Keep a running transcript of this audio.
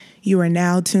You are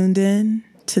now tuned in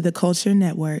to the Culture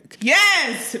Network.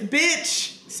 Yes,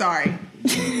 bitch. Sorry.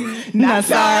 Not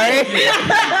sorry.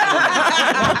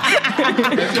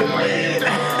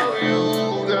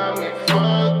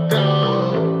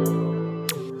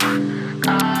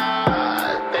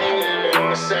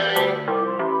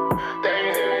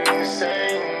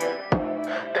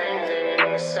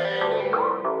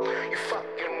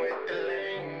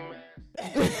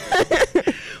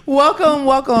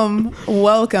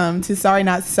 Welcome to Sorry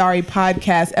Not Sorry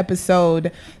podcast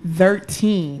episode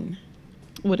 13.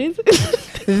 What is it?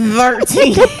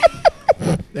 13.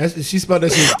 She spelled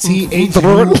that shit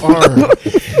THUR.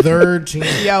 13.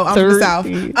 Yo, I'm from the South.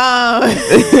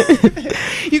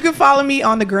 You can follow me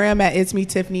on the gram at It's Me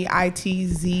Tiffany,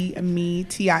 ITZ me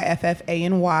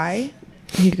TIFFANY.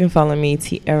 You can follow me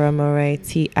Tiara Moray,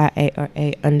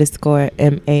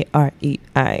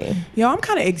 TIARA_MAREI. Yo, I'm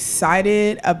kind of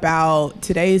excited about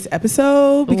today's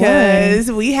episode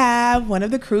because we have one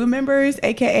of the crew members,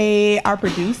 aka our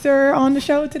producer, on the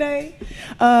show today.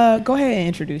 Go ahead and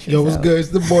introduce yourself. Yo, what's good? It's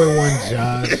the boy one,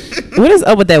 Josh. What is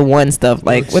up with that one stuff?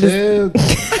 Like, what is?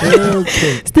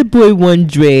 It's the boy one,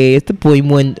 Dre. It's the boy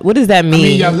one. What does that mean? I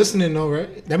mean, y'all listening though,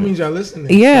 right? That means y'all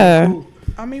listening. Yeah. So cool.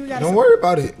 I mean, don't worry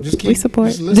about it. Just keep. We support.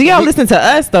 Just Do y'all listen to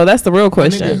us though? That's the real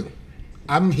question. Nigga,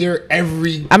 I'm here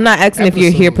every. I'm not asking episode. if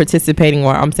you're here participating,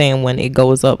 or I'm saying when it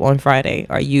goes up on Friday.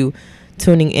 Are you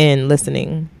tuning in,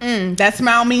 listening? That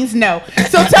smile means no.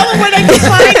 So tell them where they can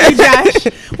find you, Josh.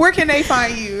 Where can they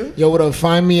find you? Yo, what up?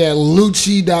 Find me at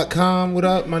Lucci.com. What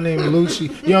up? My name is Lucci.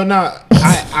 Yo,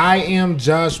 I am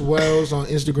Josh Wells on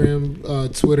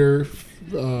Instagram, Twitter.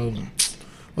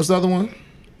 What's the other one?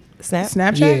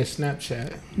 Snapchat? Yeah,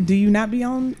 Snapchat. Do you not be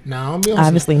on? Nah, I don't be on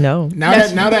Obviously, Snap. no. Now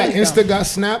that Insta got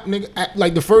Snap, nigga,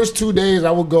 like the first 2 days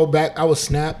I would go back, I would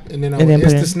Snap, and then I would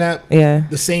Insta Snap. Yeah.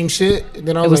 The same shit. And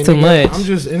then I was was like, too nigga, much. I'm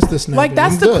just Insta Snap. Like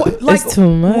that's it's too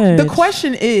much. The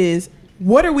question is,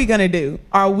 what are we gonna do?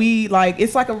 Are we like?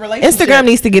 It's like a relationship. Instagram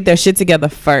needs to get their shit together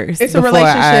first. It's a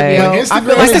relationship, yo. Like, I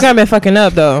feel like Instagram been fucking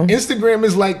up though. Instagram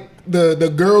is like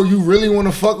the girl you really want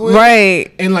to fuck with,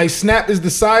 Right? And like Snap is the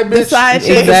side bitch. The side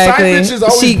chick. Exactly. The side bitch is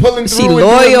always pulling through. She and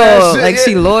loyal. doing that shit, Like yeah.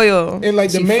 she loyal. And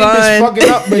like the She main fun. bitch fucking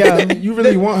up, but you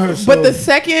really want her. So. But the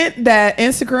second that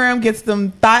Instagram gets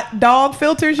them thought dog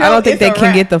filters, yo, I don't think it's they a can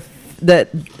wrap. get the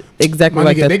exactly My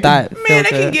like nigga, the thought filter. Man, they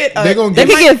can get They They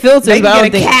can get filters, They but I can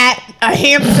don't get a think. cat, a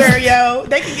hamster, yo.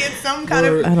 They can get some kind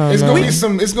of. I don't it's know.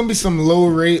 gonna be some low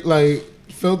rate like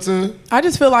filter. I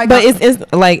just feel like. But is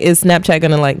Snapchat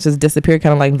gonna like just disappear,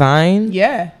 kind of like Vine?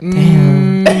 Yeah.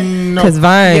 Damn. No, Because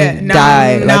Vine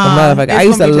died like a motherfucker. It's I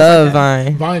used to gonna be love just like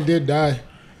Vine. Vine did die.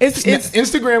 It's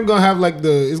Instagram gonna have like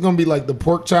it's gonna be like the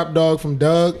pork chop dog from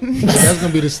Doug. That's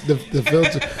gonna be the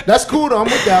filter. That's cool though. I'm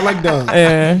with that. I like Doug.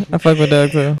 Yeah, I fuck with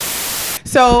Doug too.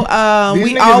 so. These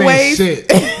We niggas always. ain't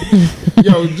shit.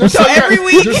 Yo, just So every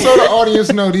week- just so the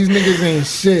audience know, these niggas ain't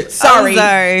shit. Sorry. I'm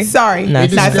sorry. Sorry. Not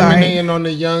They Not sorry. discriminating on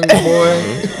the young boy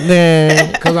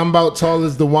Then because I'm about tall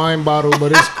as the wine bottle,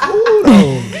 but it's cool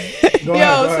though. Go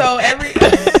ahead. So every.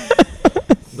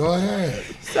 Go ahead.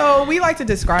 So we like to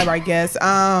describe our guests.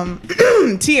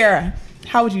 Tiara,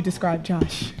 how would you describe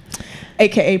Josh,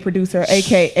 aka producer,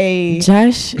 aka?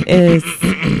 Josh is.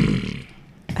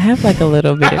 I have like a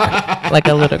little bit of like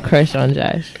a little crush on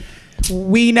Josh.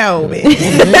 We know. He's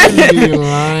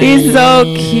so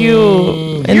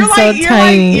cute and so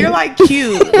tiny. You're like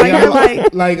cute. Like you're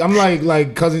like. I'm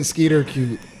like cousin Skeeter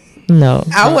cute. No.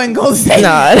 I wouldn't go say.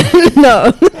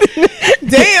 No.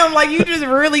 Damn, like you just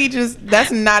really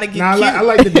that's not a cute. Nah, I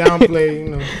like the downplay. You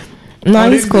know. No,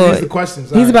 he's these cool. These the questions.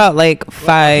 He's about like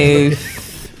 5.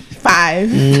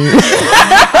 5.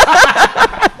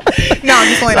 No, I'm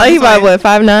just playing. Oh, he about what,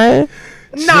 5'9"? Nah,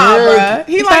 Yeah. bruh.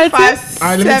 He like 5, All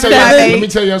right, 7, 5, let 8. me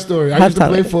tell you a story. I How used to tall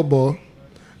play is he? football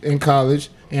in college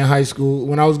and high school.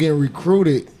 When I was getting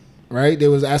recruited, right, they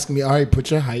was asking me, all right,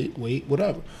 put your height, weight,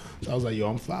 whatever. So I was like, yo,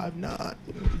 I'm 5'9".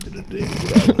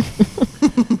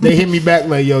 They hit me back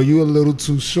like, yo, you a little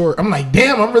too short. I'm like,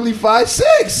 damn, I'm really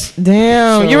 5'6".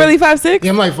 Damn. So- You're really 5'6"?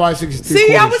 Yeah, I'm like 5'6".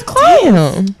 See, I was close.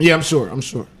 Damn. Yeah, I'm sure.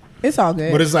 It's all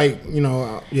good. But it's like, you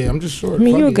know, yeah, I'm just short. I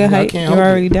mean, Fuck you a it. good I height. can't You're help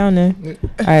already it. down there.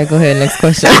 All right, go ahead. Next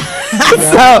question.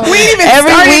 So We didn't even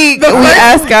every start week the we first-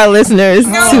 ask our listeners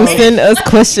No. to send us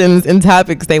questions and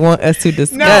topics they want us to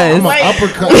discuss. I'm Wait. gonna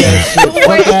uppercut that shit.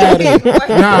 Fuck out of here.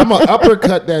 Nah, I'm gonna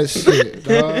uppercut that shit,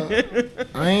 dog.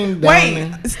 I ain't down Wait,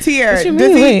 there. Tier, What you does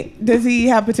mean, he wait? does he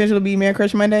have potential to be Man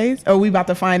Crush Mondays? Or we about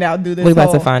to find out? Do this? We about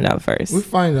to whole- find out first. We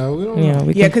find out. We don't Yeah, know.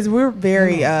 we Yeah, can because we're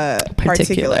very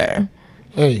particular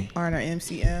Hey, on our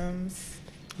MCMs.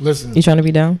 listen. You trying to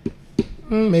be down?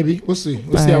 Maybe. We'll see.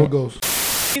 We'll see how Alright. it goes.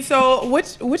 So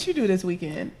what you do this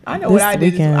weekend? I know This what I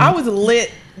did. weekend. I was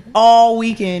lit all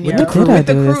weekend. With yo. the crew. With the What did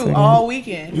I do this crew weekend? all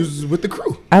weekend. You was with the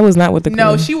crew. I was not with the crew.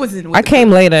 No, she wasn't. With I the came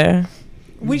crew. later.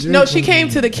 No, she came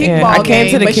to the kickball Yeah, I came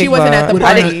game, to the but she wasn't at the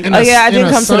kickball. party. In Oh a- yeah, I in didn't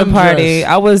a come to the sundress. party.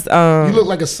 I was You look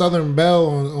like a Southern Belle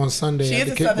on Sunday. She at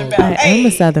is the a Southern kickball. Belle. I am a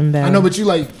Southern Belle. I know, but you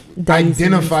like Daisy.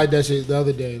 identified that shit the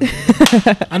other day.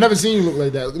 I never seen you look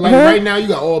like that. Like Huh? right now, you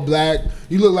got all black.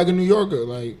 You look like a New Yorker.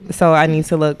 Like, So I need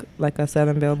to look like a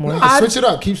Southern Belle more. nah, switch it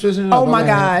up. Keep switching it up. Oh my I'm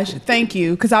like, gosh, thank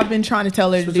you, because I've been trying to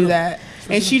tell her to Switch do it up. that,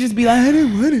 and she just be like, I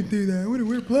didn't want to do that. I want to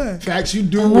wear black. Facts, you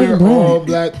do like wear black. all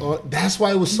black. That's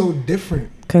why it was so different.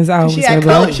 Cause I was She had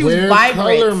black. color. She was Wear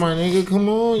vibrant. color, my nigga. Come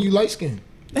on, you light skin.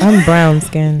 I'm brown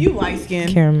skin. You light skin.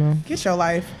 Caramel. Get your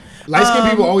life. Light skin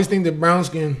people always think they're brown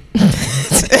skin.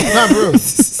 Not bro.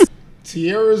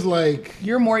 Tiara's like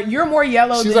You're more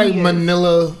yellow. she's than like he is.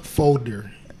 Manila folder.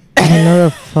 Manila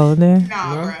folder.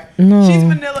 Nah, No? bruh. No. She's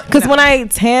vanilla. Cause when I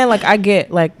tan, like I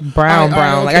get like brown, All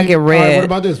right, like I okay. get All right, red. what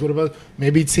about this? What about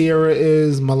maybe Tiara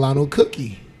is Milano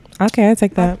cookie? Okay, I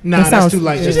take that. Nah, that that's sounds too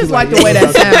light. you That's just too like light. the way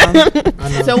that sounds.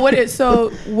 I know. So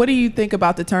what do you think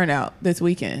about the turnout this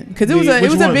weekend? Because it was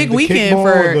Which a one? big The weekend kickball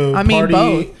for or the I mean party?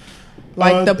 both.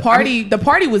 Like the I mean-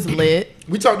 party was lit.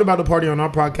 We talked about the party on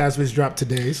our podcast, which dropped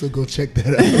today, so go check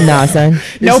that out. Nah, son.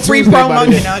 No It's free Tuesday, promo. by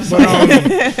the way. You know, just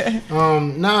But,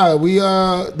 nah, we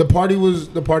the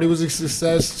party was a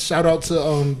success. Shout out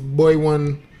to boy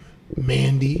one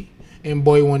Mandy and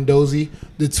boy one Dozy,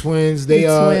 the twins. They it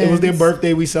was their twins.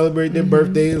 birthday. We celebrated their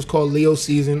birthday. It was called Leo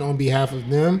season on behalf of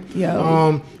them.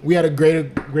 Yo. We had a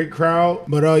great crowd.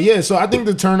 But yeah, so I think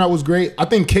the turnout was great. I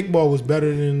think kickball was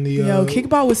better than the Yo,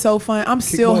 kickball was so fun. I'm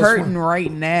still kickball is hurting fun.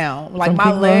 right now. Like From my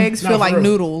kickball? legs Nah, feel for like real.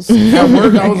 noodles. At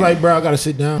work, I was like, bro, I gotta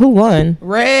sit down. Who won?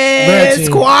 Red team.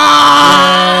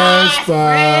 squad.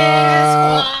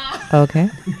 Okay.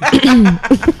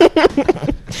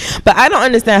 But I don't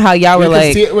understand how y'all were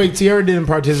like. Tiara didn't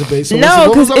participate. So No,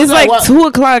 what was because up it's with that? like What?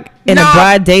 2:00 in a Nah,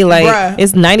 broad daylight. bruh.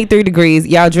 It's 93 degrees.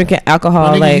 Y'all drinking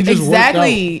alcohol. My nigga, Like you just worked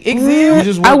Exactly. You Exactly.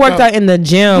 just I worked out in the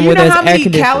gym You where know there's how air many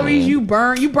conditioning. calories you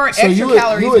burn? You burn So extra you a-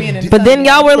 calories you a being in the But then sun.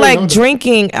 y'all were Wait, like hold on.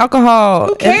 drinking alcohol.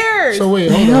 Who cares? So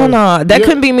wait, hold Hell on. no, that You're-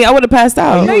 couldn't be me. I would have passed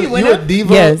out. No, you You a wouldn't.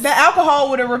 diva? Yes. The alcohol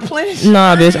would have replenished.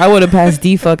 Nah, bitch, I would have passed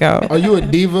D fuck out. Are you a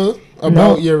diva about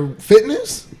No. your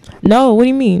fitness? No, what do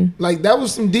you mean? Like that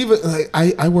was some diva. Like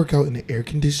I work out in the air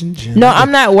conditioned gym. No,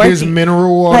 I'm not There's working.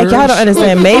 mineral water. Like y'all don't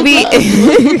understand. Maybe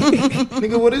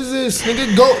Nigga, what is this?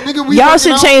 Nigga, go. Nigga, we y'all working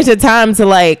should out? change the time to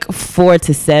like 4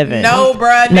 to 7. No,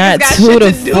 bruh. Niggas Not got 2 shit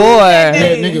to to do 4. that Yeah,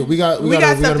 day. nigga, we got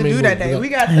got stuff gotta to make do that moves. day. We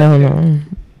got Hell no.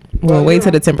 Well, wait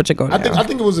till the temperature go I down.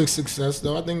 think it was a success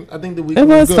though. I think the week It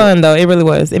was good. fun though. It really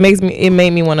was. It made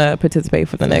me want to participate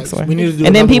for the next Facts. one. We need to do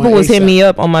And then another people one was hitting ASAP. me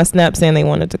up on my Snap saying they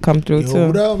wanted to come through Yo, too.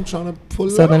 what up? I'm trying to pull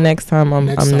it So up. the next time I'm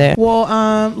Next time. there.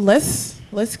 Well,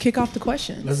 let's kick off the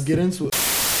questions. Let's get into it.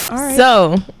 All right.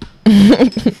 So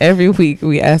every week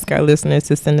we ask our listeners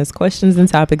to send us questions and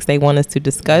topics they want us to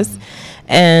discuss,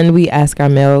 and we ask our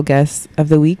male guests of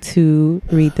the week to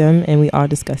read them, and we all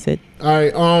discuss it. All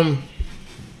right.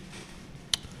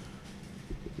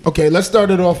 Okay, let's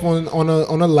start it off on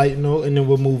a light note, and then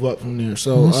we'll move up from there.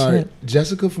 So, Oh, all right, shit.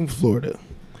 Jessica from Florida,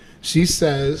 she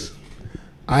says,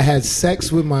 "I had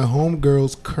sex with my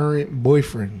homegirl's current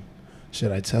boyfriend.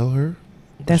 Should I tell her?"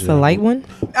 That's a light one.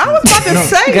 I was about to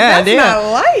say God that's damn.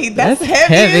 not light. That's, That's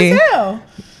heavy, heavy. as hell.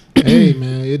 Hey,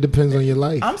 man, it depends on your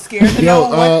life. I'm scared to Yo, know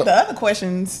what the other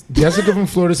questions. Jessica from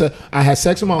Florida said, "I had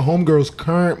sex with my homegirl's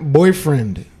current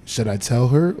boyfriend. Should I tell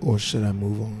her or should I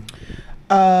move on?"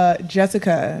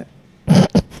 Jessica,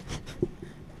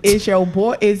 is your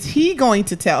boy? Is he going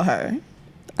to tell her?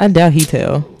 I doubt he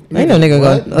tell. Ain't no nigga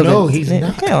What? gonna. No, he's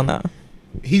not. Hell no.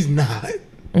 He's not.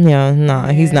 Yeah, nah,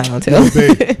 he's not gonna tell.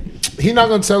 He's not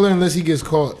gonna tell her unless he gets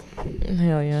caught.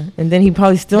 Hell yeah. And then he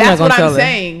probably still That's not what gonna tell I'm her.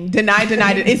 saying. Deny.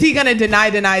 Is he gonna deny,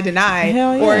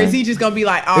 Hell yeah. or is he just gonna be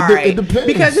like, all It right? depends.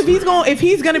 Because if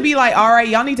he's gonna be like, all right,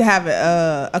 y'all need to have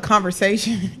a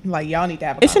conversation. Like y'all need to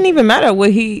have. It shouldn't even matter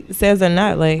what he says or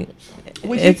not. Like,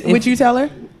 Would you tell her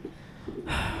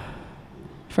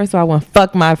First of all, I want to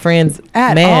fuck my friend's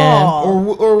at man.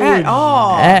 all? Or At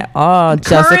all. At all,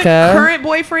 Jessica. Current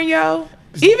boyfriend, yo.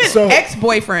 Even So-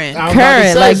 ex-boyfriend. I'm about to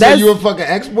Current, say, like, so that's- you a fucking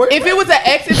ex-boyfriend? If it was an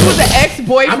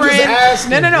ex-boyfriend. I'm just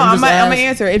asking. No. I'm I'm just gonna asking.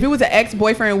 answer. If it was an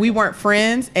ex-boyfriend, we weren't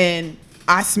friends, and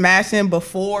I smashed him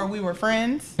before we were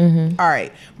friends. Mm-hmm. All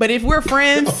right, but if we're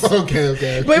friends,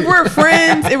 Okay. but if we're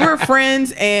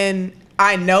friends, and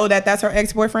I know that that's her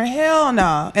ex-boyfriend, hell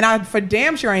no. And I for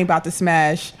damn sure ain't about to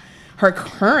smash her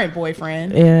current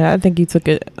boyfriend. Yeah, I think you took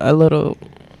it a little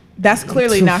That's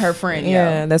clearly not her friend.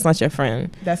 Yeah, that's not your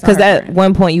friend. That's not because her at friend.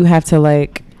 one point you have to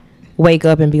like wake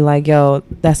up and be like, yo,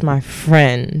 that's my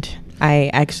friend. I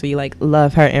actually like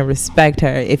love her and respect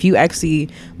her. If you actually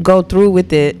go through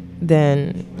with it,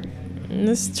 then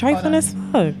it's trifling as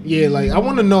fuck. Yeah, like I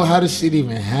want to know how this shit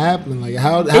even happened. Like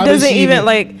how It does doesn't she even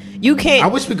like you can't. I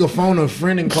wish we could phone a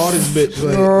friend and call this bitch.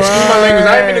 Like, excuse my language.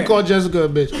 I ain't mean to call Jessica a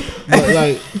bitch, but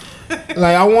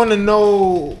like I want to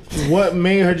know what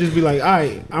made her just be like, all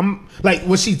right, I'm like,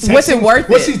 was she texting? Was it worth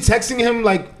Was it? she texting him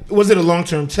like? Was it a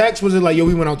long-term text? Was it like, yo,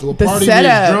 we went out to a The party, setup.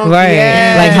 we was drunk, Right.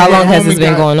 Yeah. Like how long Went has home this and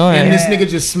been going on? And this Yeah. nigga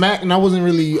just smacked, and I wasn't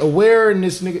really aware. And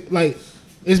this nigga, like,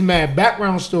 it's mad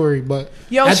background story, but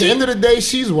Yo, at she- the end of the day,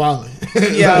 she's wilding.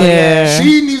 Yeah.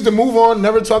 She needs to move on,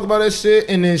 never talk about that shit,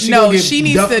 and then she No, gonna get she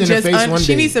needs duffed to in the just face one she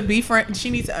day. needs to be friend. She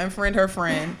needs to unfriend her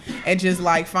friend and just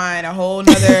like find a whole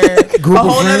nother Group a of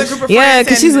whole nother friends? group of Yeah, friends.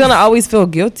 because she's gonna always feel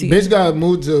guilty. Bitch got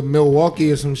moved to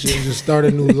Milwaukee or some shit and just start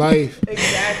a new life.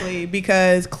 exactly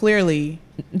because clearly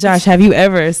Josh, have you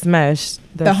ever smashed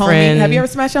the the homie. friend? Have you ever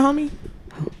smashed a homie?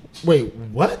 Wait,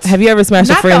 what? Have you ever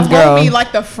smashed a Not the friend's girl? homie,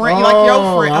 like the friend, like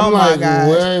your friend. I'm Oh my like, god.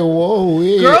 Wait, whoa,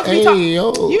 yeah, Girls be hey, talking.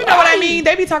 yo. You know what I mean?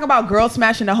 They be talking about girls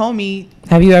smashing a homie.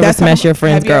 Have you ever That's smashed how- your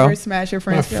friend's have girl? You ever smashed your My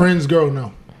friend's girl? friend's girl,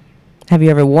 no. Have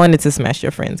you ever wanted to smash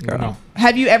your friend's girl? No.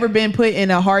 Have you ever been put in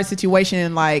a hard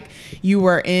situation, like you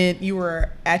were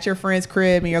at your friend's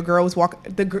crib and your girl was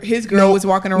his girl No. was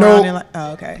walking around No. and like,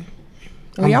 oh, okay.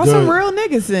 Well, I'm y'all some good. real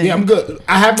niggas then. Yeah, I'm good.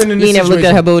 I have been in this You never looked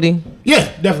at situation. her booty? Yeah,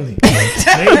 definitely.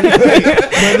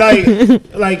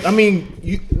 but like, I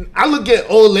mean, I look at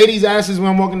old ladies' asses when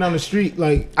I'm walking down the street.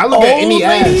 Like, I look at any Old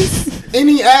ladies? ass,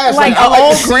 any ass. like I an like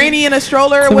old to see- granny in a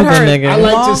stroller Some with her. nigga. I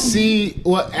like long- to see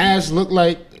what ass look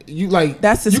like. You like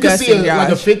That's You can see disgusting, like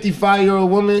a Josh. 55-year-old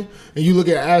woman, and you look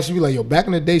at ass, you be like, yo, back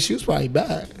in the day, she was probably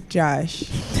bad. Josh.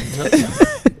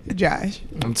 Josh.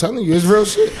 I'm telling you, it's real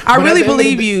shit. I But at really the end of the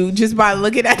believe day- you just by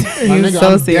looking at My that. You're nigga, so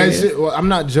I'm dead serious. shit. Well, I'm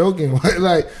not joking.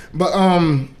 Like, but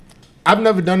I've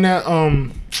never done that.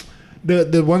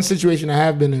 The one situation I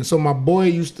have been in. So my boy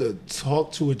used to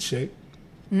talk to a chick.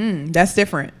 That's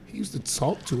different. He used to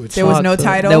talk to a chick. There was no Talk to-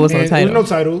 title? There was no And title. There was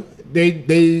no title.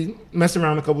 They messed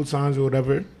around a couple times or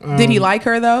whatever. Did he like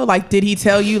her though? Like, did he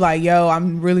tell you like, yo,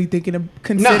 I'm really thinking of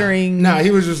considering? Nah, he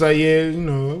was just like, yeah,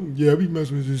 I be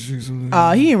messing with this shit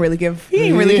sometimes. He didn't really give. He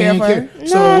didn't really Yeah, care he for didn't her.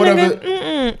 So whatever.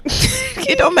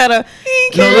 It don't matter. He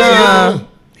didn't No, care. listen,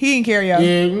 He didn't care, yo.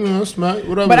 yeah, smack,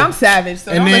 whatever. But I'm savage,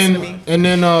 so don't listen to me. And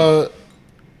then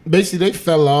basically they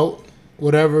fell out,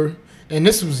 whatever. And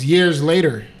this was years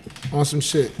later on some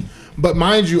shit. But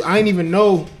mind you, I didn't even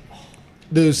know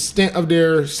the extent of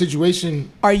their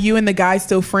situation. Are you and the guy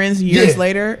still friends years Yeah.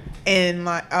 later? And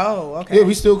like, oh, okay. Yeah,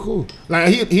 we still cool.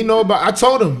 Like he know about. I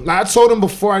told him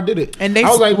before I did it. And they- I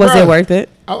was like, Was "Bruh, it worth it?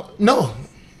 No.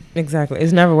 Exactly.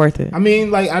 It's never worth it. I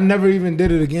mean, like I never even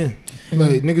did it again.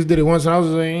 Like niggas did it once, and I was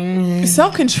like,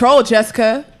 Self control,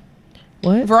 Jessica.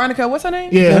 What? Veronica, what's her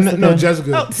name? yeah, Jessica. no,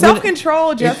 Jessica. Oh, self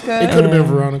control, Jessica. It could have been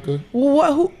Veronica.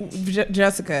 What? Who?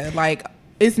 Jessica. Like,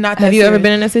 it's not. That Have you ever serious.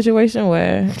 been in a situation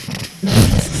where?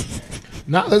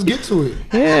 Nah, let's get to it.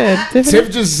 Yeah. Different.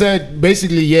 Tiff just said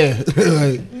basically, yeah.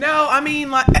 Like, No, I mean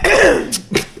like.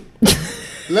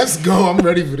 let's go. I'm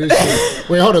ready for this shit.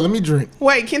 Wait, hold on. Let me drink.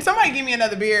 Wait, can somebody give me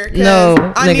another beer? 'Cause No,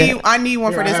 I nigga. need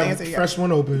one for Here, I this have answer. Yeah. fresh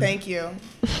one open. Thank you.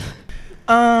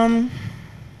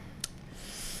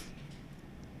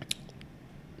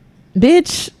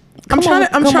 Bitch. I'm trying to.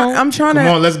 Come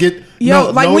on, let's get. Yo, no,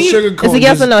 like no when you- sugarcoat. It's a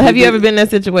yes or Just no. Have keep you it- ever been in that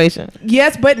situation?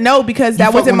 Yes, but no, because that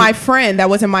fuck wasn't with my me? friend. That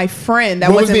wasn't my friend. That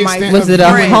What was wasn't the my. extent Was of it a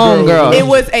friend. homegirl? It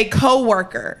was a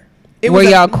coworker. It Were was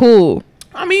a- y'all cool?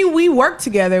 I mean, we worked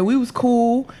together. We was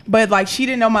cool, but like she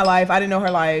didn't know my life. I didn't know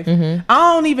her life. Mm-hmm.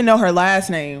 I don't even know her last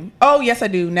name. Oh, yes, I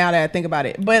do. Now that I think about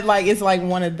it, but like it's like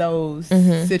one of those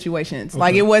Mm-hmm. situations.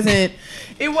 Like it wasn't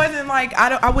like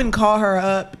I wouldn't call her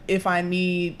up if I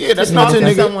need Yeah, that's to not talk your to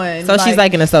nigga. someone. So she's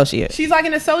like an associate. she's like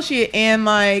an associate, and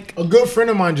like A good friend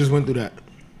of mine just went through that.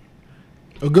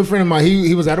 A good friend of mine,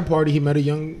 he was at a party. He met a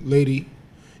young lady,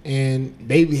 and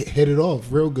they hit it off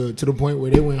real good to the point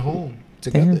where they went home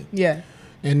together. Damn. yeah.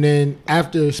 And then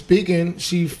after speaking,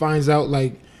 she finds out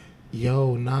like,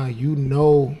 "Yo, nah, you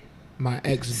know my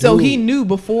ex." So dude." he knew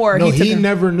before. No, took he her-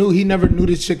 never knew. He never knew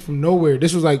this chick from nowhere.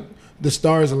 This was like the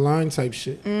stars aligned type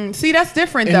shit. See, that's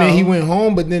different And though. then he went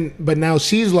home, but now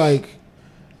she's like,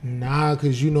 nah,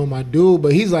 cause you know my dude.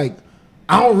 But he's like,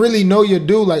 I don't really know your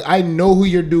dude. Like I know who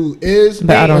your dude is,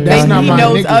 But I don't that's know not him. my He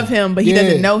knows nigga. of him, but he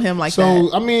doesn't know him like so,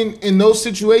 that. I mean, in those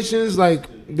situations, like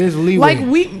there's leeway. Like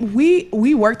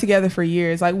we worked together for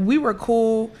years. Like we were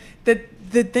cool.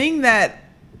 The thing that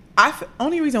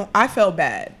only reason I felt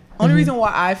bad Only reason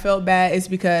why I felt bad is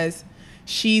because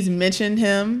she's mentioned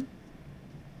him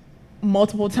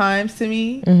multiple times to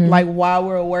me, like while we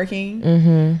were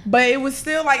working, but it was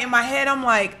still like in my head, I'm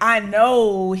like, I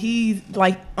know he's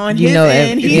like on his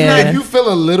end. He's not. If you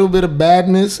feel a little bit of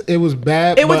badness, it was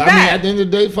bad. It was bad. I mean, at the end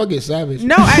of the day, fuck it, savage.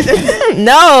 No,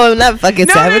 no, not fucking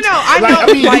savage. No. I know.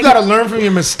 I mean, you gotta learn from your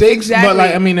mistakes, but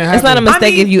like, I mean, it's not a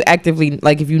mistake if you actively,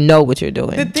 like, if you know what you're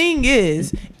doing. The thing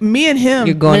is, me and him,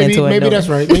 you're going into it. Maybe that's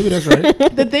right. Maybe that's right.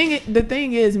 The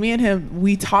thing is, me and him,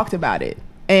 we talked about it.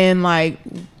 And like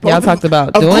y'all talked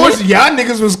about of doing course it? Y'all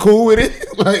niggas was cool with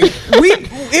it. Like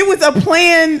it was a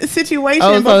planned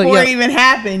situation before it even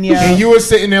happened, yo. And you were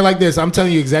sitting there like this. I'm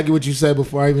telling you exactly what you said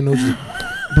before I even know you.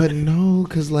 But no,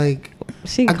 cause like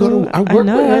she I cool. I work with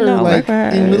her, like,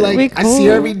 and we're like, cool. I see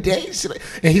her every day.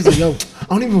 And he's like, yo, I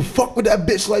don't even fuck with that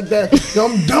bitch like that. Yo,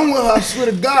 I'm done with her. I swear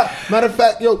to God. Matter of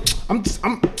fact, yo, I'm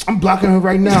blocking her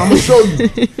right now. I'm gonna show you.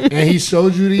 And he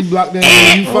showed you that he blocked that.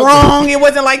 And you wrong. It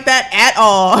wasn't like that at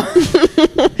all.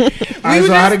 All right,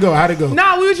 so how'd it go?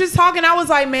 Nah, we were just talking. I was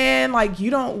like, man, like,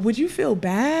 would you feel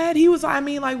bad? He was like, I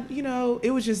mean, like, you know, it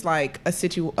was just like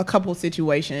a couple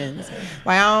situations.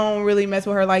 Like, I don't really mess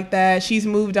with her like that. She's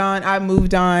moved on. I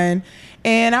moved on.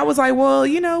 And I was like, well,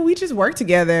 you know, we just work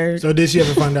together. So did she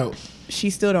ever find out? She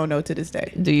still don't know to this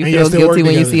day. Do you feel guilty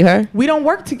when you see her? We don't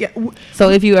work together. So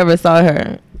if you ever saw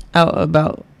her out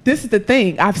about, this is the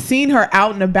thing. I've seen her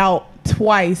out and about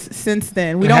twice since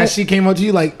then. She came up to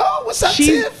you like, oh, what's up,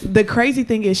 Tiff? The crazy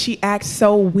thing is she acts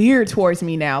so weird towards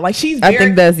me now. Like I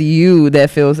think that's you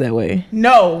that feels that way.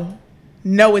 No,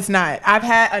 it's not. I've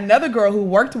had another girl who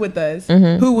worked with us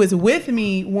who was with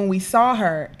me when we saw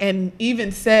her and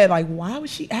even said like, why was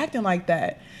she acting like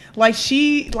that?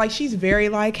 She's very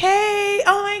like, hey,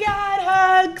 oh my God,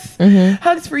 hugs,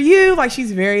 hugs for you. Like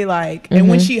she's very like, and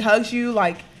when she hugs you,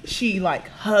 like she like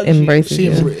hugs embraces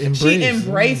you. She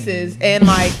embraces. And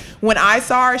like when I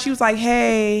saw her, she was like,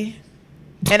 hey.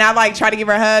 And I like tried to give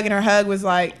her a hug, and her hug was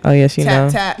like, oh yeah, she tap know.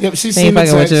 tap. Yep, she's seen the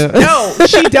text. No,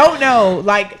 she don't know.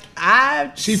 Like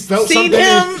she felt seen something.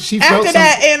 him after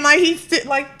that, and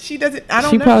like she doesn't. I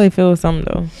don't know. She probably feels something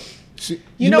though.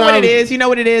 You know what it is. You know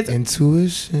what it is.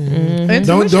 Intuition.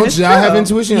 Intuition Don't y'all have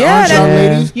intuition? Yeah, aren't y'all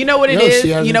ladies? You know what it is.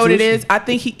 You know what it is. I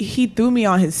think he threw me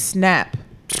on his Snap.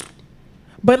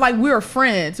 But like we were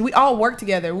friends. We all worked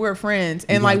together. We were friends.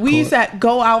 And like we used to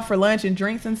go out for lunch and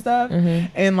drinks and stuff.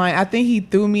 And like I think he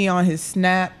threw me on his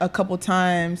Snap a couple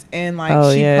times. And like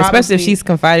especially if she's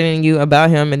confiding in you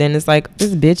about him and then it's like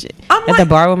this bitch at the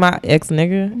bar with my ex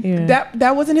nigga. Yeah.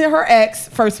 That wasn't her ex,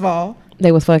 first of all.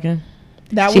 They was fucking.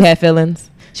 She had feelings.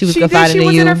 She was confiding in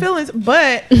you. She was in her feelings.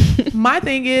 But my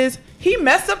thing is, he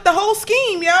messed up the whole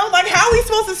scheme, yo. Like, how we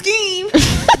supposed to scheme?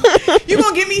 You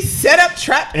gonna get me set up,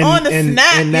 trapped on the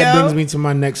Snap, and that brings me to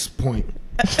my next point.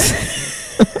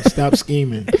 Stop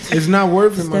scheming. It's not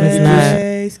worth it,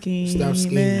 man. Stop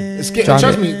scheming.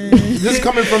 Trust me. This is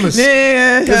coming from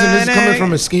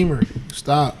a schemer.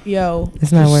 Stop. Yo,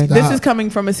 it's not worth it. This is coming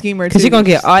from a schemer too. Because you're gonna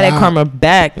get all that karma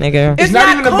back, nigga. It's not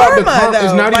even about the karma, though.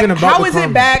 It's not even about how is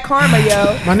it bad karma,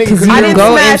 yo? My nigga, you didn't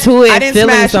go into it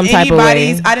feeling some type of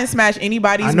way. I didn't smash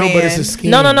anybody's. I know, but it's a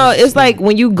scheme. No. It's like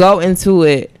when you go into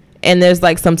it and there's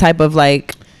like some type of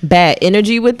like bad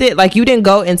energy with it. Like you didn't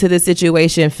go into this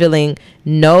situation feeling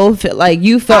like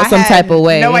you felt some type of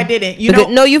way. No, I didn't.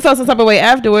 You felt some type of way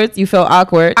afterwards. You felt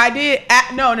awkward. I did.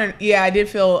 No. Yeah, I did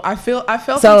feel. I felt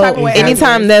so some type of way. Anytime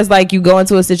afterwards. there's like you go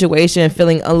into a situation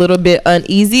feeling a little bit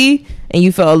uneasy and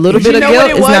you felt a little bit of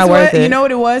guilt, it's not worth it. You know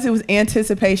what it was? It was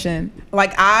anticipation.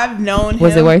 Like I've known him.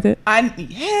 Was it worth it?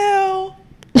 Hell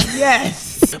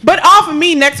yes. But off of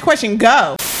me. Next question.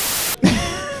 Go.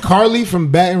 Carly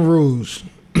from Baton Rouge.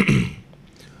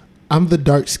 I'm the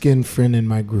dark-skinned friend in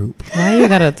my group. Why you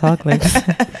gotta talk like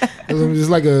that? It's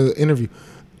like an interview.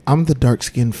 I'm the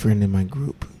dark-skinned friend in my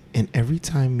group. And every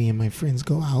time me and my friends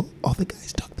go out, all the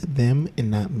guys talk to them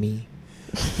and not me.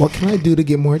 What can I do to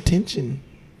get more attention?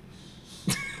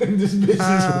 This bitch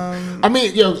I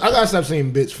mean, yo, I gotta stop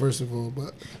saying bitch first of all,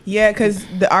 but yeah, because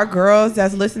our girls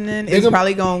that's listening is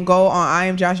probably gonna go on I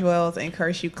Am Josh Wells and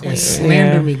curse you clean.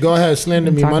 Slander me. Go ahead,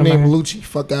 slander me. My name Lucci.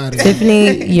 Fuck out of here.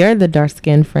 Tiffany, you're the dark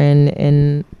skinned friend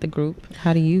in the group.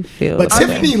 How do you feel? But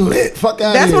Tiffany lit. Fuck out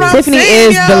of here. That's what I'm Tiffany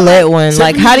saying, is the lit one.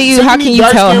 Like, how can you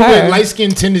tell her? Light skin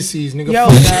tendencies, nigga. Yo,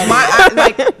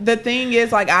 the thing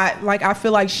is, I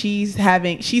feel like she's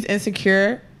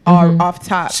insecure. Off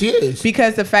top. She is.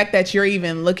 Because the fact that you're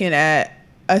even looking at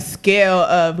a scale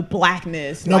of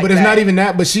blackness. No, but it's not even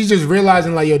that. But she's just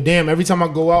realizing like, yo, damn, every time I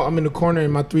go out, I'm in the corner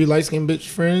and my 3 light-skinned bitch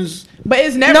friends. But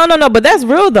it's never. No. But that's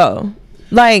real though.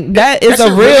 Like that is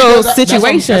a real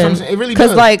situation. It really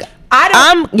does. Because like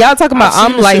Y'all talking about I've seen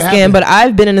I'm this light shit skinned, happen. but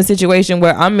I've been in a situation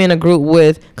where I'm in a group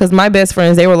with, because my best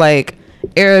friends, they were like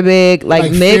Arabic,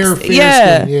 like mixed, fair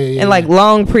yeah, skin. and like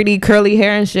long, pretty, curly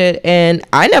hair and shit, and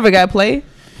I never got played.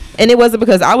 And it wasn't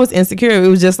because I was insecure. It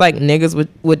was just like niggas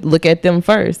would look at them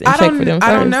first and check for them first.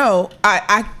 I don't know.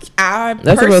 I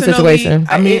That's a real situation.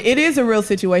 I mean, it is a real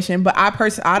situation, but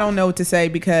I don't know what to say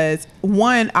because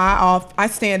one, I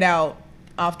stand out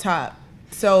off top.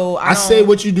 So I say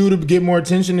what you do to get more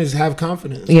attention is have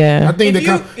confidence. Yeah. I think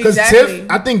because exactly.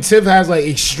 I think Tiff has like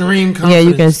extreme confidence. Yeah,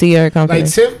 you can see her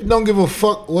confidence. Like Tiff don't give a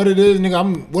fuck what it is,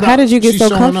 nigga. How did you get so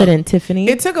confident, Tiffany?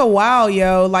 It took a while,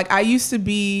 yo. Like I used to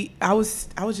be. I was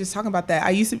just talking about that.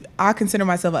 I consider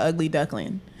myself an ugly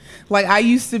duckling. Like I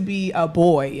used to be a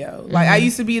boy, yo. Like I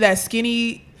used to be that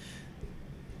skinny,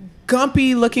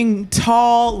 gumpy looking,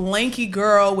 tall, lanky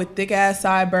girl with thick ass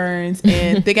sideburns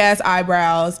and thick ass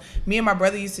eyebrows. Me and my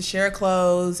brother used to share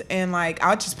clothes, and like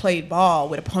I just played ball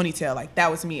with a ponytail. Like that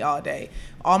was me all day.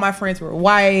 All my friends were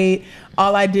white.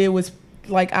 All I did was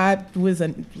like I was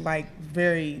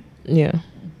very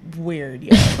weird,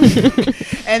 yeah.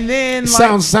 And then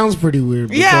like, sounds pretty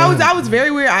weird. Yeah, I was very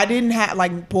weird. I didn't have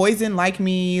like boys didn't like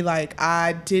me. Like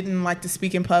I didn't like to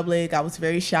speak in public. I was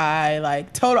very shy.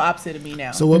 Like total opposite of me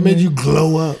now. So what made you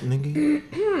glow up,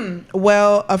 nigga?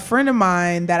 Well, a friend of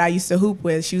mine that I used to hoop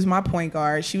with, she was my point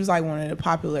guard. She was like one of the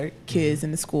popular kids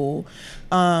in the school.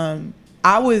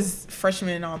 I was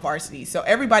freshman on varsity, so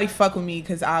everybody fuck with me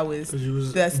because I was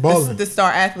the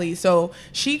star athlete. So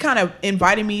she kind of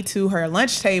invited me to her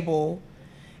lunch table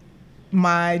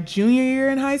my junior year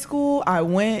in high school. I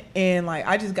went and like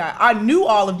I knew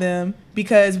all of them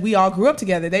because we all grew up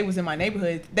together. They was in my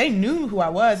neighborhood. They knew who I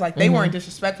was. Like they weren't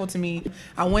disrespectful to me.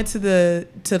 I went to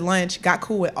lunch, got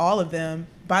cool with all of them.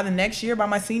 By the next year, by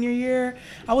my senior year,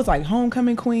 I was like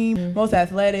homecoming queen, most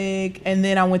athletic, and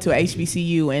then I went to a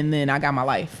HBCU, and then I got my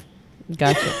life.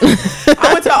 Gotcha.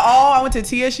 I went to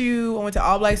TSU, I went to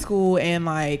all black school, and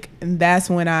that's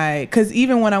when because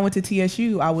even when I went to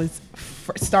TSU, I was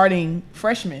starting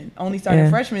freshman.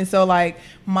 So like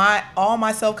all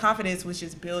my self-confidence was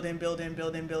just building.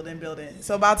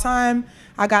 So by the time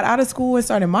I got out of school and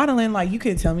started modeling, like you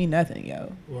couldn't tell me nothing,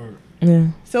 yo. Word. Yeah.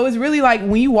 So it's really like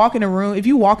when you walk in a room, if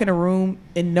you walk in a room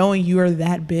and knowing you're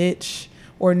that bitch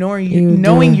or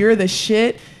knowing you're the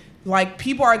shit, like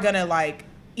people are gonna like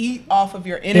eat off of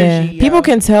your energy. Yeah. People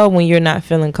can tell when you're not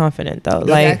feeling confident though.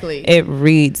 Exactly. Like it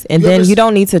reads. And then you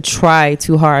don't need to try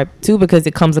too hard too because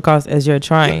it comes across as you're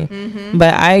trying. Mm-hmm.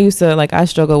 But I used to I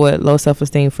struggle with low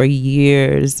self-esteem for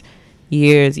years.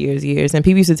 And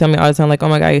people used to tell me all the time, like, oh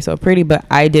my God, you're so pretty, but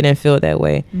I didn't feel that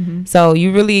way. Mm-hmm. So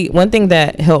one thing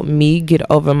that helped me get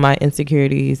over my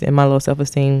insecurities and my low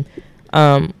self-esteem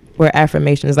were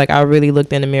affirmations. Like I really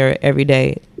looked in the mirror every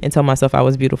day and told myself I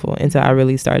was beautiful until I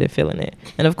really started feeling it.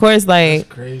 And of course, like,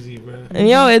 that's crazy, bro. And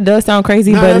it does sound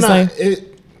crazy,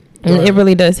 it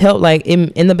really does help. Like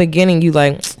in the beginning, you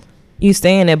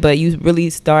stay in it, but you really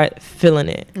start feeling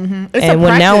it. Mm-hmm. And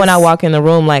when I walk in the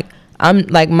room, like, I'm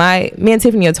like me and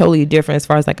Tiffany are totally different as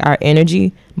far as like our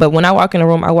energy. But when I walk in a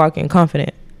room, I walk in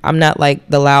confident. I'm not like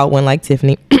the loud one like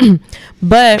Tiffany.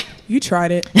 But you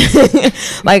tried it.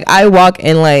 Like I walk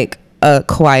in like a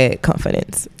quiet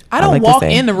confidence. I don't walk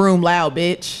in the room loud,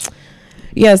 bitch.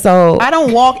 Yeah, so I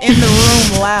don't walk in the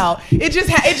room loud. It just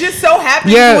so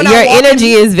happens your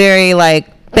energy is very like,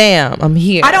 bam, I'm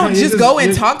here. I don't just go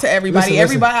and talk to everybody.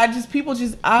 People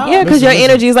just because your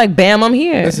energy is like, bam, I'm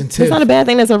here. Listen, Tiff, it's not a bad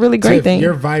thing. That's a really great thing.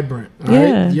 You're vibrant. All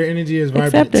right? Your energy is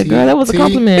vibrant. Accept it, girl. That was a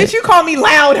compliment. Bitch, you call me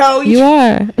loud, ho. You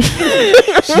are.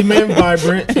 She meant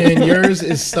vibrant, and yours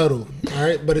is subtle. All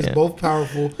right, but it's both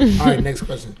powerful. All right, next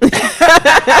question.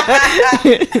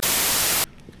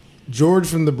 George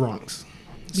from the Bronx.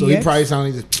 So he probably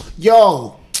sounded like this.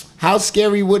 Yo. How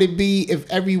scary would it be if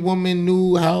every woman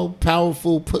knew how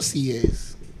powerful pussy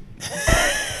is?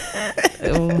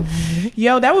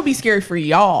 Yo, that would be scary for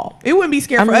y'all. It wouldn't be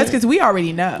scary for us because we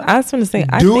already know. I was going to say,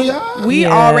 I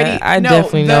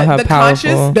definitely know how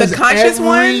powerful. The conscious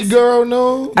ones. Girl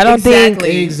know. I don't think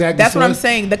exactly. That's what I'm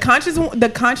saying.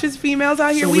 The conscious females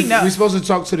out here, we know. We're supposed to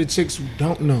talk to the chicks who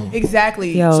don't know.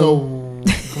 Exactly. Yo. So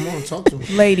come on, talk to me,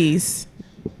 ladies.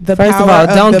 First of all,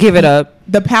 don't give it up.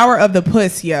 The power of the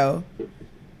puss, yo.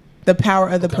 The power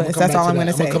of the puss. That's all I'm going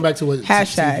to say. I'm going to come back to what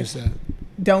hashtag said.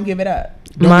 Don't give it up.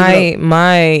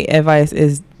 My advice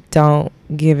is don't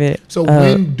give it up. So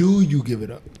when do you give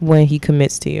it up? When he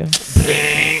commits to you.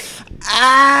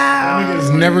 Nigga's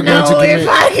never going to commit.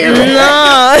 No.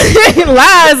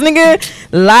 Lies, nigga.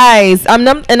 Lies.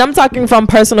 I'm talking from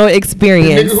personal The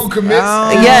experience. nigga who commits.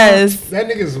 Yes. That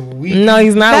nigga's weak. No,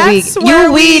 he's not That's weak. where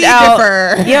You we weed out.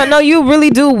 differ. Yeah, no, you really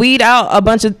do weed out a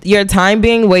bunch of your time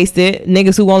being wasted.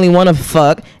 Niggas who only want to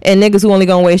fuck and niggas who only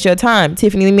gonna waste your time.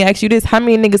 Tiffany, let me ask you this: how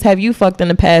many niggas have you fucked in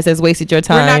the past that's wasted your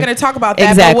time? We're not going to talk about that.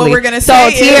 Exactly. But what we're going to so,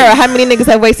 say Tiara, is, how many niggas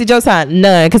have wasted your time?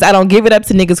 None, because I don't give it up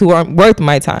to niggas who aren't worth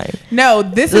my time. no,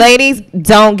 this is Ladies,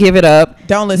 don't give it up.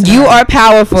 don't listen. You to her. are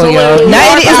powerful, So yo. wait, Not,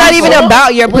 you are it's not even powerful?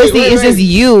 about your Wait, pussy. wait, It's wait. just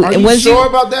you. Are And you once sure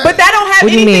about that? But that don't have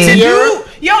What do you anything to mean? do.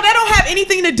 Yo, that don't have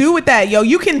anything to do with that. Yo,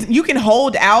 you can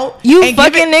hold out. you and give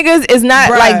fucking it- niggas is not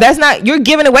Bruh. like that's not. You're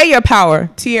giving away your power.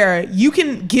 Tiara, you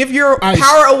can give your Ice.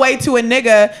 power away to a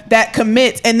nigga that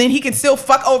commits, and then he can still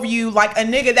fuck over you like a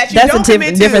nigga that you That's a don't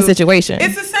commit to. different situation.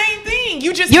 It's the same thing.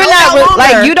 You just You're held not out re- longer.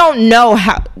 like you don't know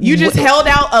how. You just held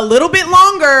out a little bit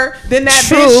longer than that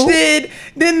True. bitch did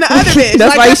than the other bitch. That's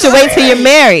Like, why you should wait till you're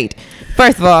married.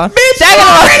 First of all, Bitch,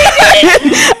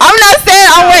 I'm not saying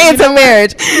I'm waiting till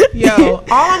marriage. Yo,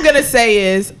 all I'm gonna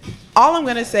say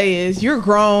is you're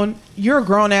grown. You're a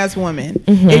grown ass woman.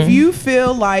 Mm-hmm. If you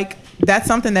feel like that's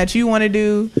something that you want to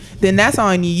do, then that's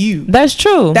on you. That's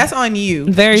true. That's on you.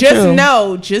 Very just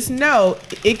true. Just know,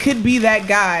 it could be that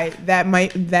guy that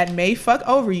may fuck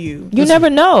over you. you never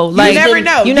know. Like never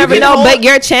know. You You never can know. hold- But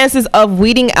your chances of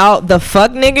weeding out the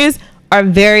fuck niggas are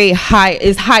very high.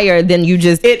 Is higher than you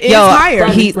just. It is higher.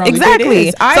 He, Probably. exactly. It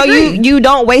is. I So agree. you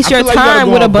don't waste I your feel like you gotta time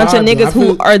go with a on bunch of vibe, though. niggas I who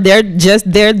feel- are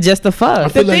there just to fuck. I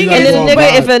feel like thing you is- And gotta then go the on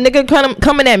nigga, if vibe. a nigga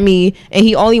coming at me and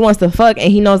he only wants to fuck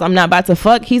and he knows I'm not about to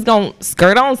fuck, he's gonna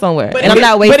skirt on somewhere, and I'm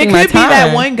not wasting my time. But it could be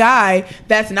that one guy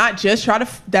that's not just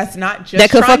that's not just That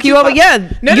could trying fuck you to over. Yeah.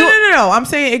 No, You- no. I'm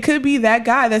saying it could be that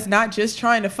guy that's not just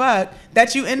trying to fuck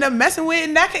that you end up messing with,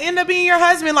 and that could end up being your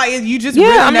husband. Like you just Yeah,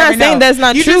 really I'm never not saying know. that's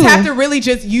not you true. just have to really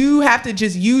you have to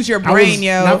just use your brain,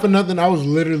 yo. Not for nothing. I was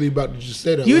literally about to just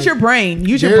say that. Use like, your brain.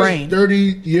 Use your there's brain.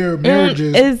 30-year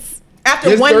marriages. It's After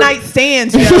There's one 30 night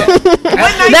stands, yo. One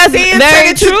night that's stands very turn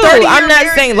into true. 30-year I'm not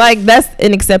marriages. saying like that's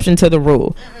an exception to the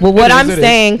rule. But what It is, I'm it is,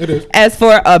 saying, it is. as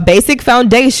for a basic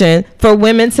foundation for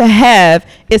women to have,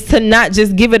 is to not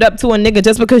just give it up to a nigga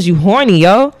just because you horny,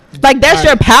 yo. Like that's All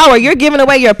your right. power. You're giving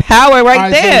away your power right All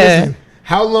right, so there. listen,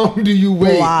 how long do you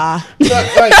wait? Blah.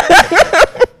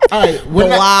 All right, when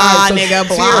Blah, nigga,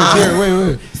 blah. Tierra,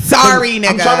 wait. Sorry,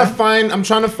 nigga. I'm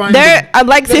trying to find. There,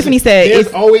 like Tiffany said, there's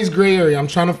if always gray area. I'm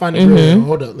trying to find the gray area.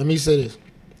 Hold up, let me say this.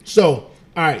 So, all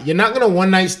right, you're not gonna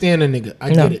one night stand a nigga. I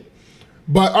No. get it.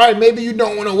 But all right, maybe you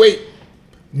don't want to wait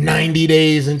 90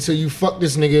 days until you fuck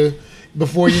this nigga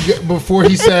before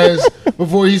he says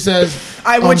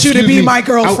I want you to excuse be me, my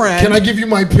girlfriend." Can I give you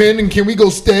my pen and can we go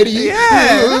steady?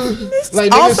 Yeah.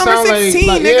 Like All niggas summer sound 16,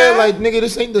 like nigga. yeah, like nigga,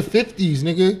 this ain't the 50s,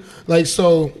 nigga. Like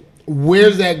so,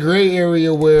 where's that gray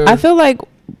area where I feel like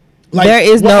like, there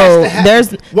is what has no to happen?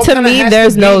 there's What to kinda me has to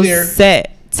there's be no there?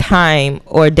 set time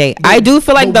or date. I do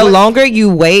feel like but the what- longer you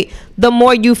wait, the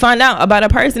more you find out about a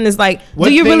person. Is like, What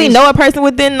do you really things- know a person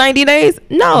within 90 days?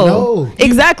 No. No.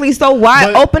 Exactly. So why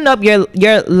But- open up your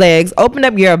legs, open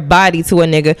up your body to a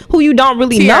nigga who you don't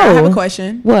really Tia, know? I have a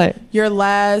question. What? Your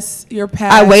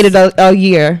past. I waited a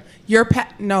year.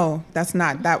 No, that's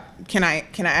not that. Can I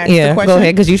ask Yeah, the question? go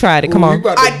ahead because you tried it. Come Ooh, we on.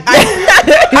 about to-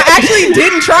 I actually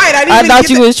didn't try it. I didn't I even thought get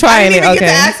you to- was trying I didn't it. even get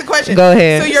Okay. to ask the question. Go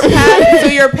ahead. So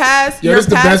your past. Yo, your this is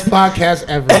the best past. podcast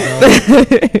ever.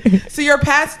 Bro. So your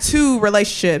past 2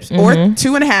 relationships Mm-hmm. or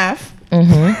 2.5.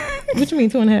 What you mean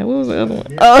 2.5? What was the other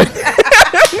one? Oh,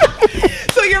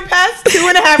 So your past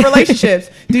 2.5 relationships.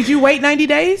 Did you wait 90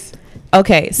 days?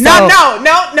 okay. So No.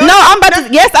 No, I'm about to.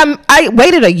 Yes, I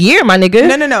waited a year, my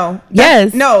nigga. No.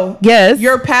 Yes. No. Yes.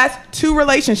 Your past 2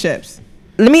 relationships.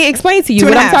 Let me explain to you Two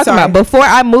what and a I'm half, talking sorry. about. Before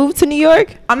I moved to New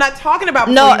York, I'm not talking about.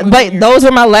 before no, you moved but here. those were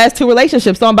my last 2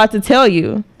 relationships. So I'm about to tell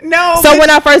you. No. So bitch. when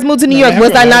I first moved to New No, York,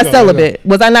 was I hang not on. celibate?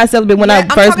 Was I not celibate when Yeah, I I'm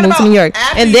first talking moved to New about York?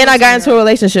 after And you then I moved got to into New a York.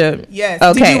 relationship. Yes.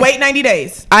 Okay. Did you wait 90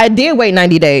 days? I did wait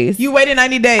 90 days. You waited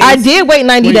 90 days. I did wait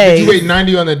 90 Wait, days. did you wait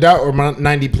 90 on the dot or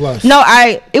 90 plus? No,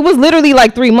 it was literally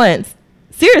like 3 months.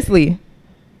 Seriously.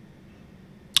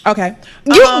 Okay.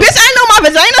 You bitch, I know my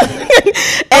vagina.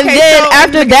 And Okay, then so-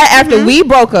 after that, after we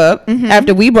broke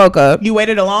up, You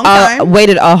waited a long time.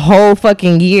 waited a whole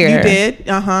fucking year. You did.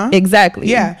 Exactly.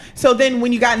 Yeah. So then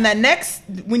when you got in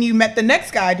when you met the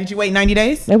next guy, did you wait 90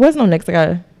 days? There was no next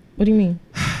guy. What do you mean?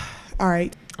 All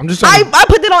right. I'm just trying. I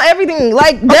put it on everything,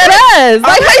 like dead ass.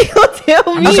 Like how you gonna tell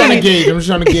I'm just trying to me? gauge. I'm just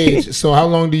trying to gauge. So how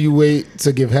long do you wait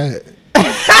to give head?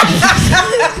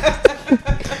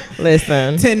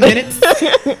 Listen, 10 minutes.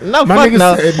 no, My fuck nigga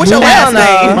no. said What's your movie last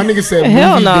date. name? My nigga said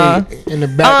Hell movie no. date in the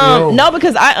back row. No,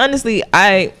 because I honestly,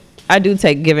 I do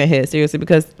take giving head seriously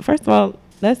because first of all,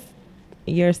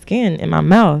 your skin in my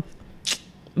mouth.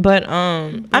 But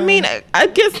I mean, I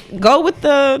guess go with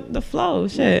the flow.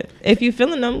 Shit, if you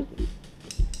feeling them.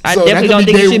 I So definitely that don't could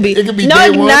think be it day- should be. it could be no, day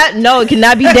it's one. not. No, it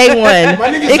cannot be day one. My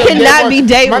nigga It said cannot day be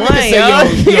day My one.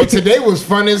 nigga say, yo, today was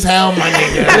fun as hell, my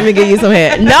nigga. Let me give you some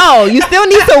head. No, you still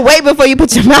need to wait before you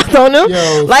put your mouth on them.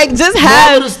 Yo, Like just moral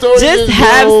have of the story is,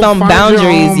 some find your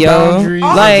boundaries, own yo. boundaries.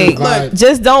 Like Look,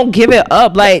 just don't give it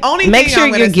up. Like only make thing sure I'm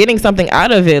you're gonna- getting something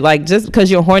out of it. Like just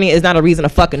because you're horny is not a reason to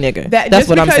fuck a nigga. That's That's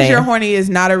what I'm because saying. you're horny is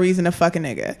not a reason to fuck a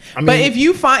nigga. I mean, but if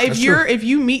you find that's true. if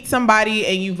you meet somebody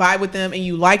and you vibe with them and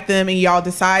you like them and y'all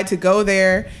decide to go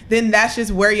there, then that's just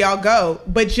where y'all go.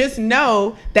 But just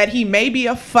know that he may be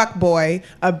a fuck boy,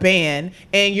 a band,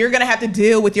 and you're gonna have to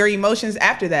deal with your emotions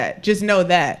after that. Just know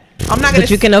that. I'm not gonna.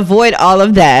 But you can avoid all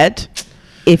of that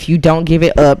if you don't give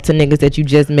it up to niggas that you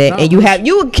just met, No, and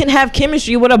you can have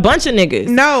chemistry with a bunch of niggas.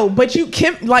 No, but you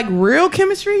can like real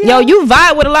chemistry. Yo, you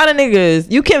vibe with a lot of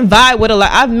niggas. You can vibe with a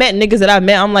lot. I've met niggas that I've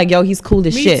met. I'm like, yo, he's cool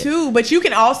as Me shit. too, but you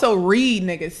can also read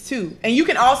niggas too, and you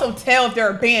can also tell if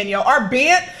they're a band. Yo, our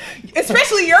band,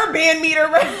 especially your band meter.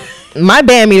 My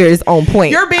band meter is on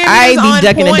point. Your band I meter's be on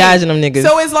ducking point. and dodging them niggas.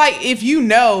 So it's like if you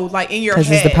know, like in your Because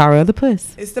head, it's the power of the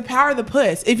puss. It's the power of the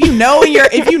puss. If you know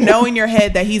in your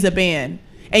head that he's a band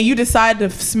and you decide to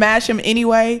smash him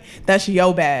anyway, that's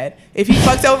your bad. If he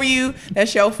fucks over you,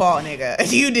 that's your fault, nigga.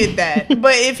 You did that.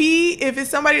 But if it's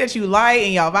somebody that you like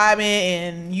and y'all vibing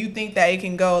and you think that it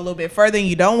can go a little bit further and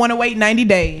you don't want to wait 90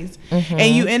 days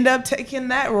and you end up taking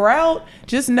that route,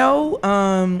 just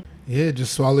know yeah,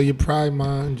 just swallow your pride,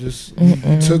 man. Just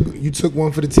you took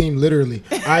one for the team, literally.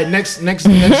 All right, next next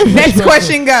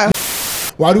question go.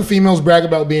 Why do females brag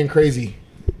about being crazy?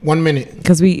 1 minute.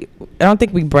 Because I don't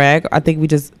think we brag. I think we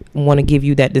just want to give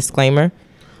you that disclaimer.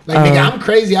 Like, nigga, I'm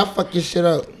crazy. I'll fuck your shit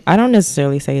up. I don't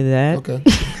necessarily say that. Okay.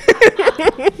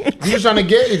 I'm just trying to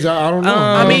gauge. I don't know.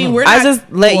 I mean, we're I not,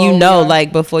 just let you well, know, yeah.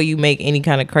 like, before you make any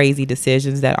kind of crazy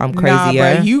decisions that I'm Nah,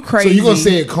 crazier. bro, you so crazy. you gonna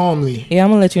say it calmly. Yeah, I'm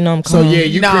going to let you know I'm So calm. yeah,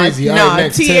 you crazy. All right,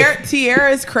 next. Tiff.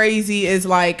 Tiara's crazy is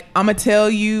like, I'm gonna tell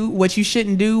you what you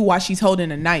shouldn't do while she's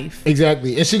holding a knife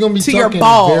Exactly. And she gonna be to your talking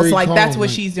balls. very Like calm, that's what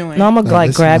like- she's doing. No, I'm going to, like,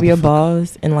 this grab your motherfucker.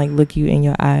 balls and, like, look you in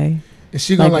your eye. And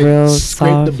she gonna Like, like real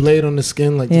scrape the soft. blade on the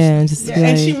skin like Yeah, and just Yeah, be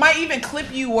and like, she might even clip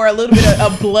you where a little bit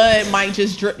of blood might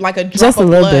just drip, like a drop Just a of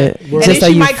little blood. bit. And Just then so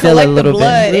she you might feel a collect the little bit.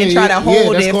 blood and try to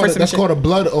hold that's it for some that's shit. called a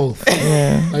blood oath.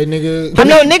 yeah. Like nigga. I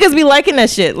know niggas be liking that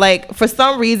shit. Like, for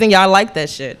some reason, y'all like that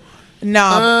shit.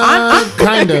 Nah,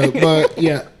 Kinda, but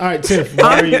yeah. All right, Tiff.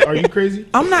 Are you crazy?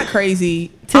 I'm not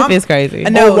crazy. Tiff I'm- is crazy.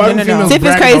 No, why do no. females Tiff is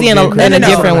brag crazy in about a- being in a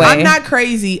crazy? different way. I'm not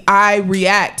crazy. I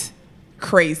react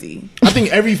crazy. I think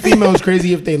every female is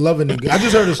crazy if they love a nigga. I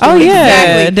just heard a story. Oh, yeah.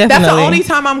 Exactly. That's the definitely. only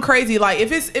time I'm crazy. Like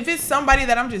if it's somebody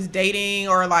that I'm just dating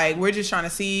or like we're just trying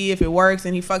to see if it works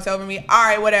and he fucks over me. All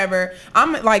right, whatever.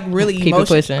 I'm like really Keep it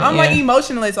emotional. pushing, I'm like yeah.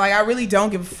 emotionless. Like I really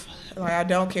don't give. Like I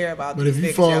don't care about. But these if you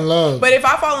niggas, fall yo. in love, But if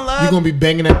I fall in love, You're gonna be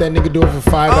banging at that nigga door for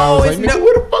 5 Oh, hours. Like, it's nigga, no-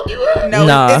 where the fuck you at? no,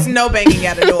 Nah. it's no banging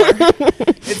at a door.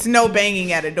 It's no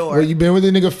banging at a door. Well, you been with a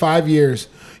nigga 5 years.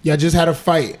 Y'all just had a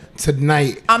fight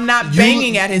tonight. I'm not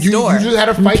banging at his door. You just had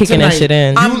a fight kicking tonight. that shit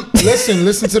in.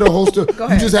 Listen to the whole story. Go You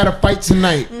ahead. just had a fight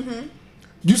tonight.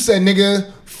 You said,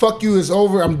 nigga, fuck you, it's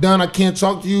over. I'm done. I can't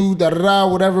talk to you, da da da,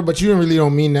 whatever. But you really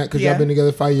don't mean that because Yeah. y'all been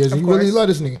together 5 years. Of And you really course. love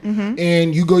this nigga.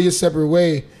 And you go your separate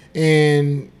way.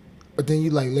 But then you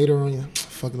like later on, you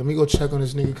fuck it, let me go check on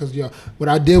this nigga because what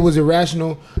I did was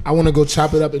irrational. I want to go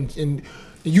chop it up and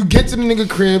you get to the nigga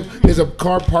crib. There's a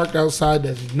car parked outside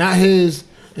that's not his.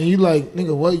 And you like,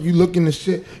 nigga, what? You look in the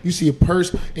shit. You see a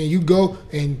purse, and you go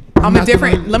and I'm a knock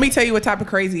different. on- Let me tell you what type of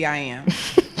crazy I am.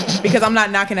 Because I'm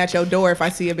not knocking at your door if I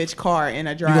see a bitch car in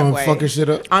a You driveway. gonna fuck your shit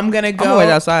up? I'm gonna go. gonna wait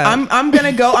outside. I'm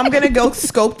gonna go. I'm gonna go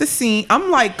scope the scene.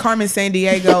 I'm like Carmen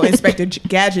Sandiego, Inspector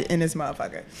Gadget in this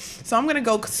motherfucker. So I'm gonna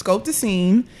go scope the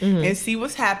scene and see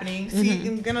what's happening. See,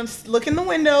 I'm gonna look in the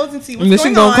windows and see what's And then going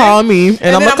she gonna on. call me,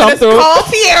 and I'm then gonna come through. Call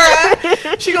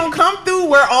Tiara. She gonna come through.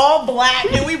 We're all black,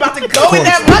 and we about to go in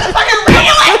that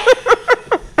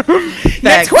motherfucking regular.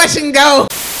 Next question, go.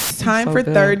 It's time So for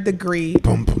good. third degree.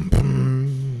 Bum, bum, bum.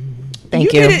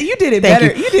 Thank you. You did it Thank better.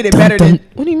 you. You did it Dun, better dun. than.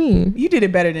 What do you mean? You did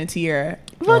it better than Tiara.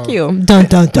 Fuck you. Dun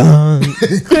dun dun.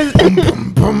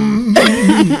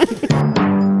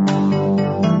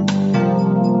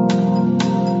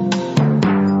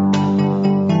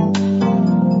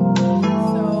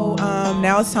 So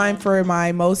now it's time for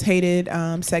my most hated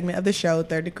segment of the show,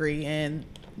 Third Degree, and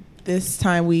this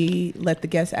time we let the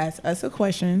guests ask us a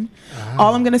question.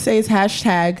 All I'm gonna say is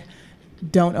hashtag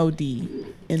don't OD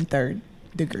in third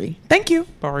degree. Thank you.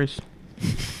 Bars.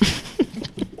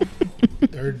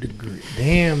 Third degree.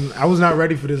 Damn, I was not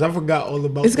ready for this. I forgot all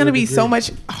about. It's gonna be so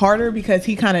much harder because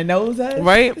he kind of knows us,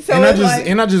 Right? So And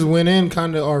it's I just went in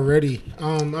kind of already.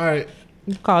 All right.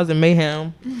 Causing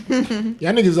mayhem.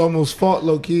 Y'all niggas almost fought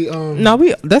low key. No,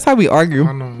 that's how we argue.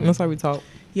 I know. That's how we talk.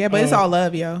 yeah, but it's all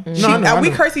love, yo. No, I know, I We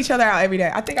know. curse each other out every day.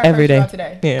 I think I Every cursed you day.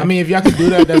 out today. Yeah. I mean, if y'all could do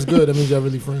that, that's good. That means y'all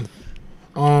really friends.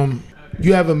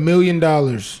 You have $1 million.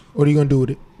 What are you gonna do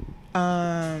with it?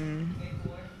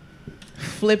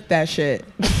 Flip that shit.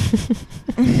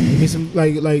 Give me some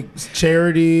like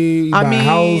charity. You I buy mean, a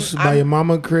house, buy I'm- your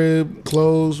mama crib,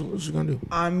 clothes. What you gonna do?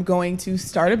 I'm going to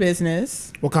start a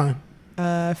business, What kind?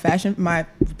 fashion.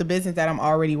 The business that I'm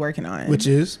already working on, Which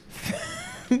is?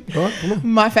 Go on, come on.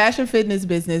 my fashion fitness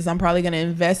business. I'm probably going to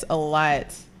invest a lot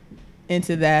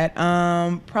into that.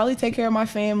 Probably take care of my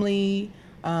family.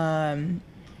 I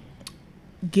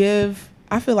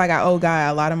feel like I owe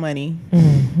God a lot of money.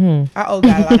 I owe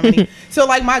God a lot of money. So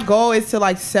like my goal is to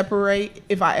like separate,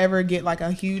 if I ever get like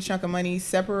a huge chunk of money,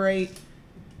 separate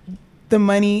the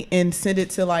money and send it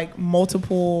to like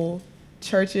multiple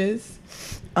churches.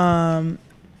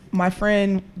 My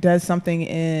friend does something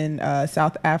in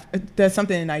South Africa, does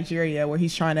something in Nigeria where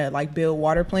he's trying to like build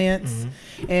water plants,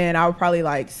 and I would probably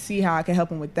like see how I can help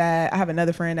him with that. I have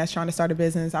another friend that's trying to start a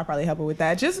business. I'll probably help her with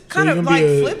that. Just kind So of you're like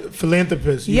gonna be a flip.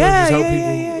 philanthropist. You Yeah, gonna yeah, just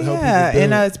yeah, help people And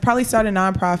build. it's probably start a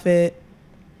nonprofit.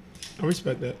 I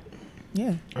respect that.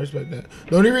 Yeah. I respect that.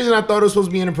 The only reason I thought it was supposed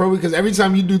to be inappropriate because every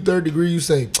time you do third degree, you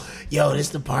say, "Yo, this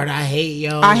the part I hate,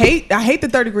 yo." I hate the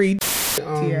third degree.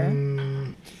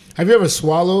 Have you ever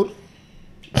swallowed?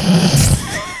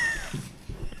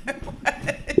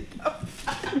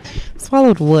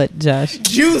 Swallowed what, Josh?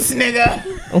 Juice, nigga.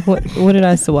 What did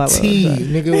I swallow? Tea, Josh?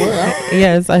 nigga. What?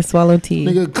 Yes, I swallowed tea.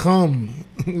 Nigga, cum.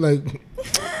 Like,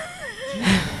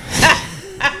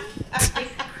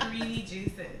 Creamy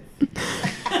juices.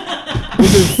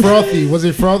 was it frothy? Was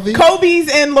it frothy? Kobe's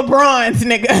and LeBron's,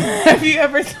 nigga. Have you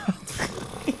ever?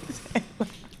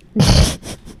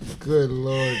 Good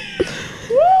lord.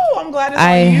 Woo! I'm glad. It's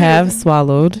I on you. have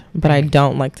swallowed, but I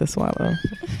don't like to swallow.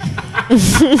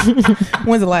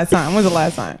 When's the last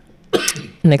time?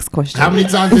 Next question. How many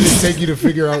times did it take you to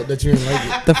figure out that you didn't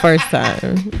like it? The first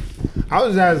time. I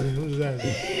was asking.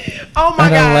 Oh my I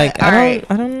don't god! like. All right.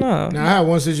 I don't know. Now I had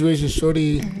one situation.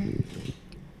 Shorty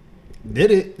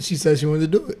did it. She said she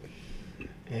wanted to do it,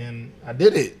 and I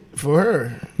did it for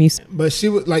her. But she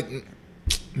was like,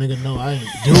 "Nigga, no, I ain't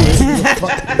do it."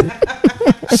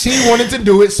 Fuck. She wanted to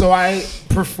do it, so I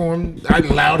performed. I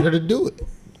allowed her to do it,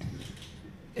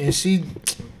 and she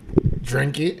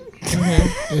drank it,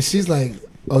 and she's like,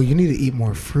 "Oh, you need to eat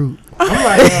more fruit." I'm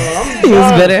like, He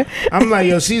was better. I'm like,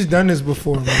 yo, she's done this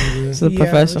before, man. She's a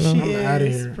professional. she I'm outta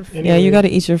is here. professional. Yeah, you got to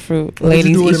eat your fruit. What would you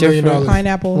Ladies, do with eat $1 your million? fruit.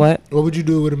 Pineapple. What? What would you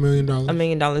do with $1 million? $1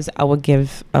 million. I would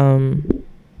give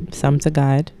some to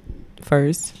God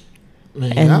first.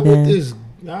 Man, And not then- with this.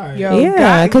 All right. Yo, Yeah,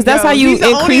 God, 'cause that's yo, how you he's the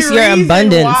only increase your reason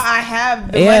abundance. Why I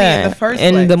have the money in the first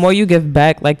and place. the more you give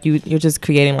back, like you're just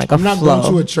creating like a I'm not flow.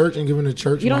 going to a church and giving a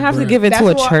church. You don't my have to bread. give it That's to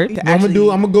a what- church. What I'm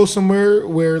gonna go somewhere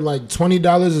where like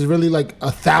 $20 is really like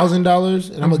 $1,000,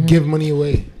 and I'm gonna give money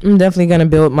away. I'm definitely gonna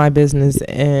build my business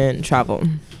and travel.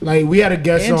 Like we had a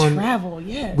guest and on. travel,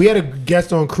 yeah. We had a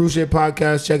guest on Cruise Ship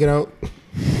Podcast. Check it out.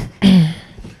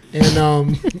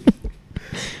 And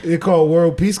they called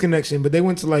World Peace Connection, but they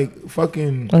went to like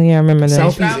fucking Oh yeah, I remember that.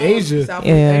 Southeast Asia.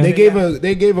 Yeah. They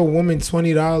gave a woman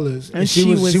 $20, and she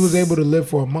was able to live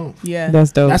for a month. Yeah.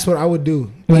 That's dope. That's what I would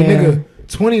do. Like Yeah. nigga,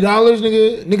 $20,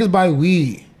 nigga. Niggas buy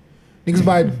weed. Niggas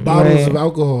buy bottles Right. of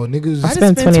alcohol. Niggas I just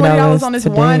spent spent $20 on this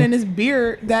today. wine and this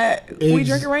beer that we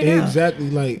drinking right now. Exactly.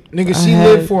 Like nigga, I she had-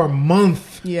 lived for a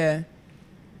month. Yeah.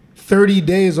 30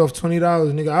 days off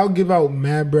 $20, nigga. I'll give out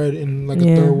mad bread in like a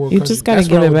Yeah, third world you country. just gotta That's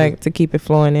give what I it would back to keep it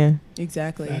flowing in.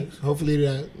 Exactly. do. Facts. Hopefully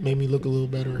that made me look a little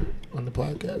better on the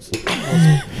podcast.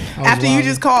 After you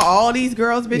just call all these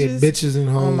girls bitches. Yeah, bitches and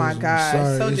hoes. Oh my I'm God,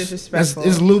 sorry. so It's- disrespectful.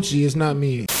 It's Lucci. It's not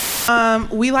me.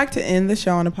 We like to end the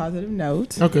show on a positive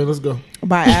note Okay, let's go.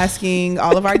 by asking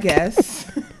all of our guests,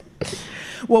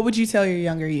 what would you tell your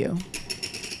younger you?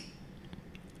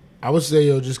 I would say,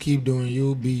 yo, just keep doing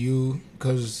you, be you,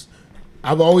 because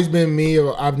I've always been me.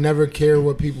 Or I've never cared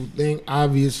what people think.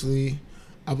 Obviously,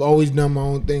 I've always done my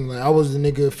own thing. Like I was the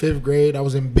nigga 5th grade. I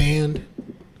was in band.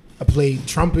 I played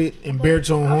trumpet and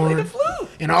baritone horn,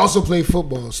 and I also played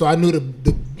football. So I knew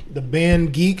the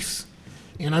band geeks,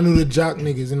 and I knew the jock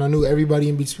niggas, and I knew everybody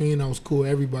in between. I was cool with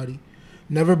everybody.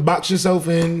 Never box yourself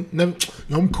in. Never.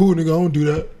 No, I'm cool, nigga. I don't do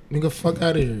that. Nigga, fuck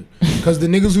out of here. Because the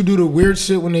niggas who do the weird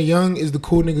shit when they're young is the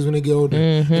cool niggas when they get older.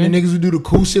 And the niggas who do the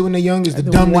cool shit when they're young is the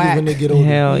dumb whack. niggas when they get older.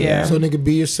 Hell yeah. So nigga,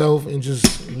 be yourself and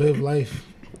just live life.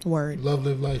 Word. Love,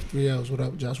 live life. 3 L's. What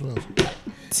up, Josh Wells?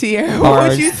 Tierra, what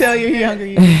would you tell your younger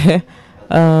you?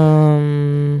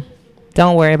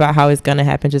 Don't worry about how it's gonna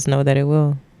happen. Just know that it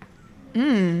will.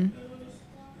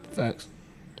 Facts.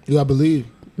 You gotta believe.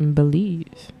 Believe.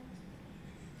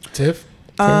 Tiff?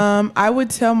 I would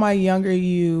tell my younger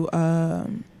you,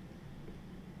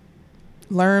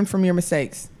 learn from your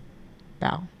mistakes.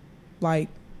 Wow. Like,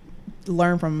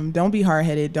 learn from them. Don't be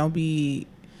hard-headed. Don't keep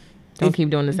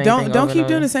doing the same thing. Don't keep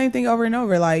doing the same thing over and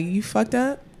over. Like, you fucked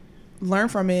up. Learn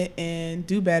from it and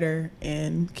do better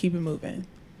and keep it moving.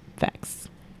 Facts.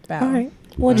 Wow. All right.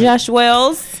 Well, Josh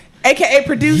Wells, AKA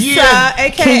producer,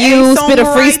 AKA can you spit a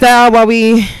freestyle while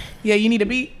we Yeah, you need a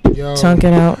beat. Yo. chunk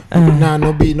it out? Nah,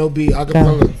 no beat.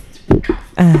 Acapella.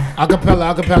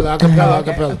 Acapella.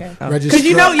 Okay. Registrar. Because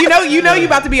you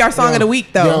about to be our song of the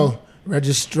week, though. Yo,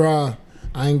 registrar.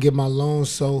 I ain't get my loan,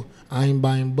 so I ain't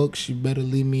buying books. You better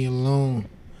leave me alone.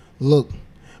 Look,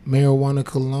 marijuana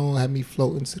cologne had me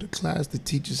floating to the class. The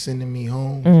teacher sending me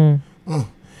home.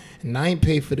 And I ain't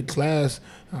paid for the class.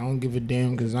 I don't give a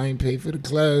damn because I ain't paid for the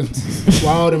class.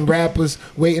 While all them rappers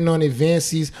waiting on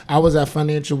advances, I was at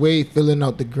Financial Aid filling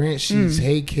out the grant sheets.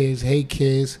 Hey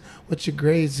kids, what your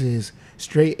grades is?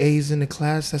 Straight A's in the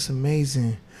class, that's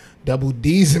amazing. Double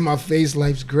D's in my face,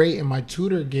 life's great. And my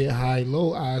tutor get high,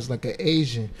 low eyes like an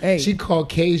Asian. Hey. She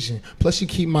Caucasian. Plus she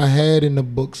keep my head in the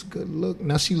books. Good look.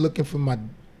 Now she looking for my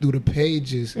through the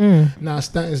pages. Nah,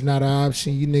 stunting's not an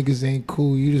option. You niggas ain't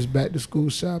cool. You just back to school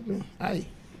shopping. Aye.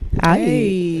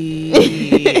 Hey.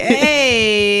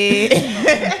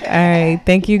 All right.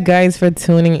 Thank you guys for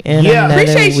tuning in. Yeah. Another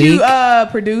Appreciate week. you,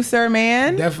 producer,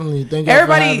 man. Definitely. Thank you for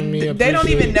having me. Everybody, they don't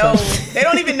even know. They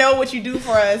don't even know what you do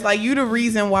for us. Like, you the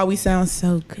reason why we sound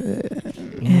so good.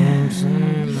 You know what I'm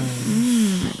saying?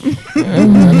 I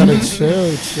gotta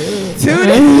chill. Tune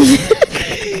in.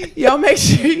 Y'all make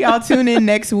sure y'all tune in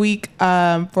next week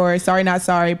for Sorry Not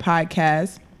Sorry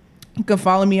podcast. You can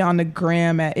follow me on the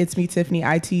gram at It's Me Tiffany,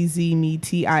 ITZ me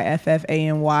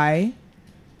TIFFANY.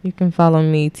 You can follow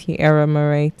me, Tierra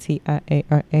Murray,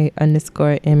 TIARA_MAREI.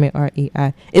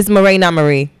 It's Murray, not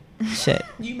Marie. Shit.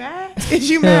 You mad? Is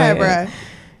you mad, Yeah. bruh?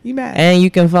 You mad? And you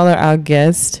can follow our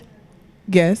guest.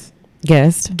 Guess.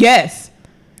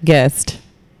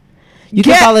 You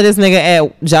can follow this nigga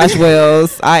at Josh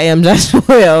Wells. I am Josh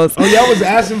Wells. Oh, y'all was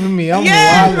asking for me. I'm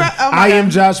Yes, wildin'. right. Oh my I God. am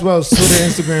Josh Wells. Twitter,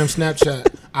 Instagram, Snapchat.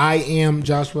 I am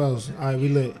Josh Wells. All right, we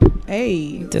lit.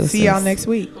 Hey, Deuces. see y'all next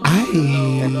week.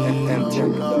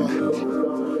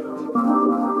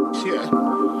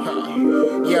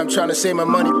 Yeah, I'm trying to save my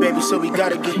money, baby, so we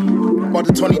gotta get. Bought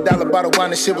the $20 bottle of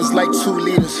wine, the shit was like 2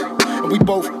 liters. And we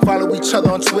both follow each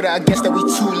other on Twitter, I guess that we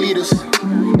 2 leaders.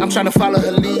 I'm trying to follow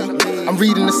her lead. I'm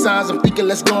reading the signs, I'm thinking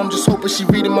let's go, I'm just hoping she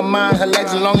reading my mind. Her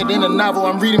legs are longer than a novel,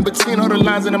 I'm reading between all the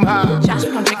lines and I'm high. Josh,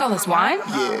 we gonna drink all this wine?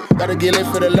 Yeah, gotta get lit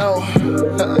for the low.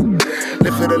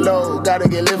 Lit for the low, gotta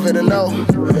get lit for the low.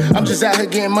 I'm just out here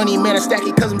getting money, man. I stack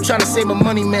it cause I'm trying to save my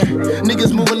money, man.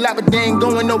 Niggas move a lot, but they ain't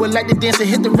going nowhere like the dance and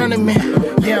hit the running, man.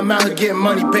 Yeah, I'm out here getting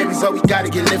money, baby, but we gotta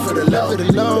get lit for the low.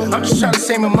 I'm just trying to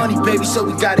save my money, baby, so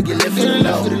we gotta get lit for the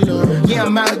low. Yeah,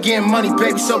 I'm out here getting money,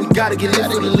 baby, so we gotta get lit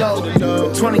for the low.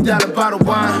 $20 bottle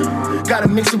wine, gotta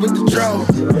mix it with the dro.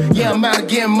 Yeah, I'm out here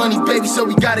getting money, baby, so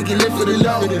we gotta get lit for the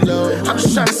low. I'm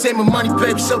just trying to save my money,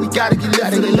 baby, so we gotta get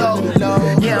lit for the low.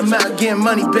 Yeah, I'm out here getting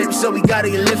money, baby, so we gotta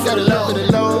get lit for the low.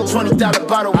 $20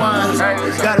 bottle wine,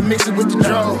 gotta mix it with the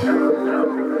dro.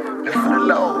 Live for the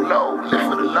low, live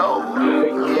for the low,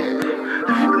 yeah.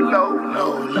 Live for the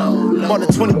low. Bought a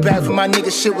 20 bag for my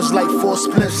nigga, shit was like 4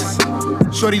 splits.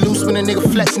 Shorty loose when a nigga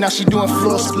flex, now she doing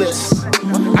floor splits.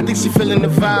 I think she feeling the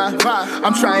vibe.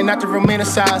 I'm trying not to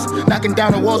romanticize. Knocking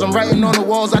down the walls, I'm writing on the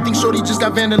walls. I think Shorty just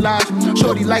got vandalized.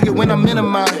 Shorty like it when I'm in a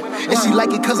mind. And she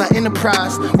like it cause I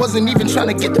enterprise. Wasn't even trying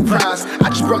to get the prize. I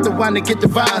just brought the wine to get the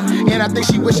vibe. And I think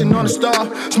she wishing on a star.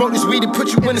 Smoke this weed and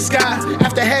put you in the sky.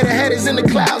 After head is in the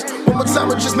clouds. One more time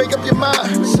and just make up your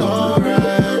mind. It's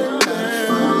alright.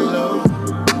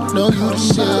 Know you the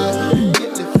shit.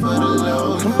 Get it for the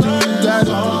low. Come through, you got it.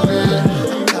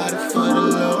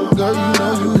 Girl, you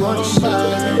know you want to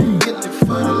shine. Get it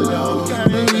for the low.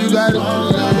 Baby, you got it.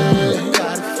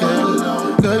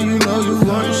 Girl, you know you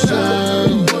want to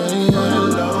shine.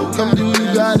 Come through, you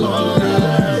got it.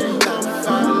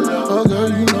 Oh, girl,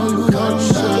 you know you want to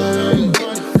shine.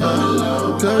 Girl, you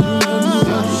know you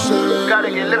want to shine. Gotta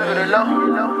get lit for the low.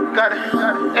 Gotta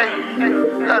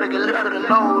get lit for the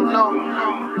low.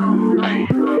 Hey,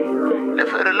 lit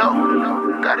for the low.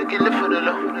 Gotta get lit for the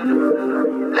low.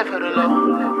 Lit for the low.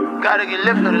 Gotta get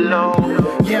lit for the low.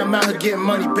 Yeah, I'm out here getting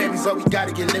money, baby, but we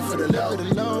gotta get lit for the low.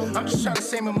 I'm just trying to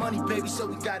save my money, baby, so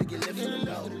we gotta get lit for the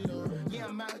low.